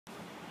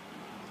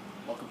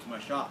Welcome to my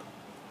shop.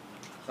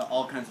 Got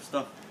all kinds of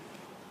stuff.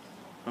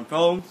 From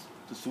phones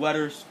to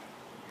sweaters,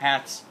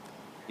 hats,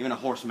 even a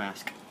horse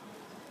mask.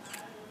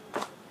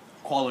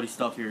 Quality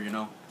stuff here, you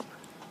know.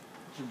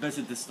 Should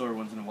visit this store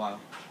once in a while.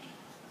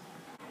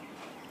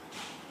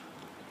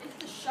 Is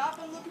the shop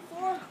I'm looking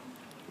for?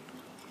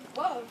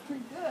 Whoa,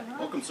 pretty good, huh?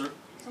 Welcome, sir.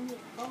 Some good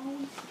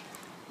phones.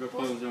 Good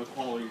phones, you know,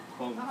 quality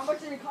phones. How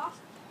much did it cost?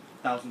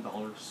 $1,000.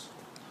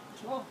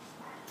 Whoa,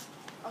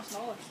 that's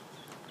 $1.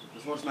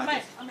 This horse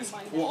mask is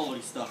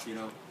quality stuff, you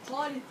know.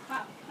 Quality.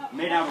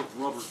 Made out of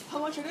rubber. How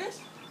much it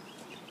is?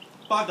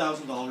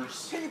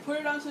 $5,000. Can you put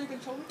it on so you can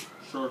show me?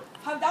 Sure.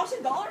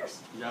 $5,000?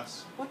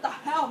 Yes. What the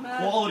hell,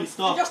 man? Quality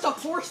stuff. It's just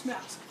a horse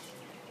mask.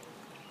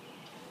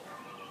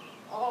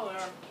 Oh,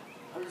 there.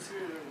 I'm just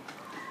here.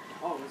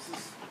 Oh, this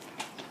is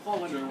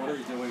falling. Sir, what are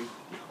you doing?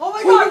 Oh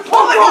my god!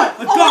 Oh my god!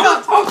 Oh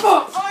my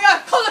god! Oh my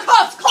god! Call the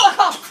cops! Call the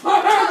cops!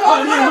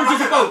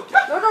 Emergency phone!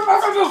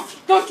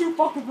 Don't you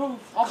fucking move!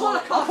 Call the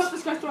I'll cops! cut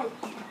this guy's throat.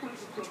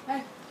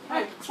 Hey,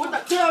 Hey, what the?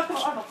 Get out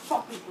of the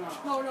fucking ground.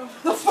 no, no.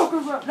 The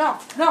fucking ground. Now,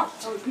 now.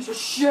 Oh, you piece of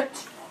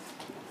shit.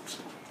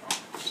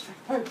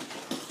 Hey.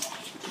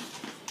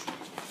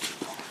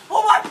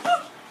 Oh my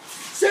god!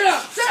 Sit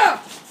down! Sit down!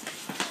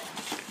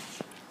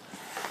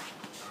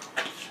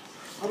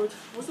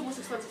 What's the most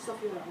expensive stuff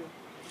you have here?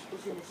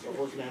 What's the most A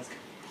horse mask.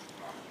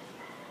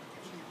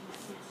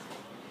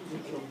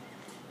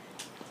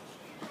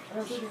 I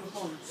don't see any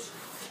phones.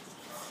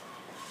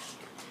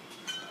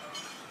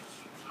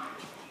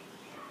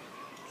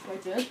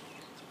 Right there.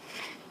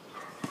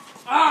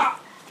 Ah!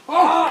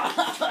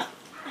 Ah!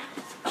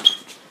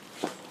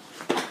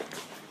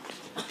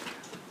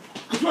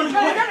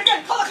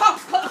 Again! Call the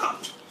cops! Call the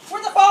cops!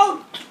 Where's the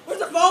phone? Where's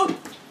the phone?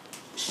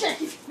 Shit,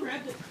 he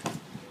grabbed it.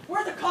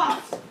 Where's the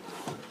cops?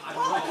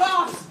 Call the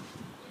cops!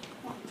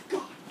 Oh my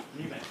god.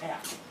 Need my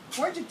hat.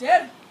 Weren't you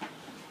dead?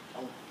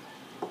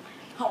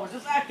 I was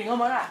just acting on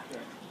my actor.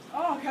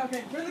 Oh,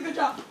 okay. Really good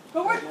job.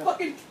 But where's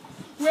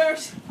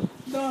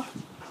the...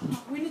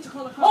 We need to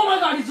call the cops. Oh my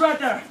god, he's right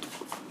there!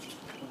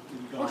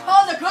 We're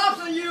calling the cops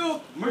on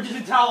you!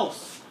 Emergency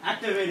towels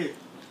activated.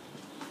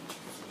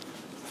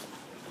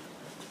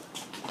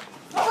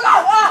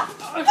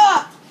 Oh my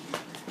god!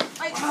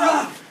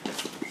 Ah!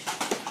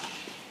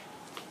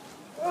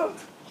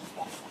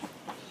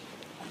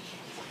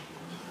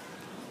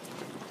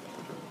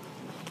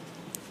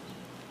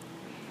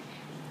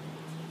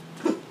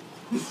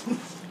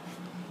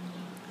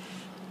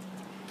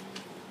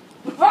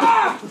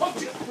 Ah!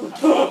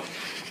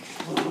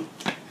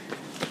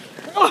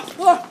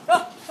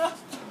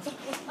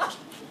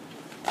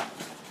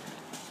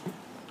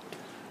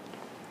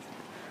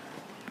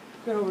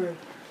 Get over here.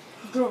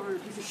 Get over here,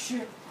 piece of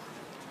shit.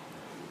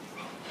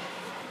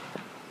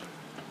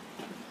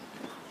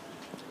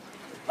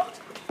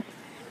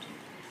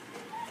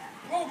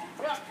 Oh,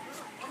 yeah.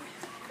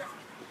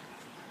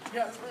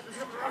 Yeah.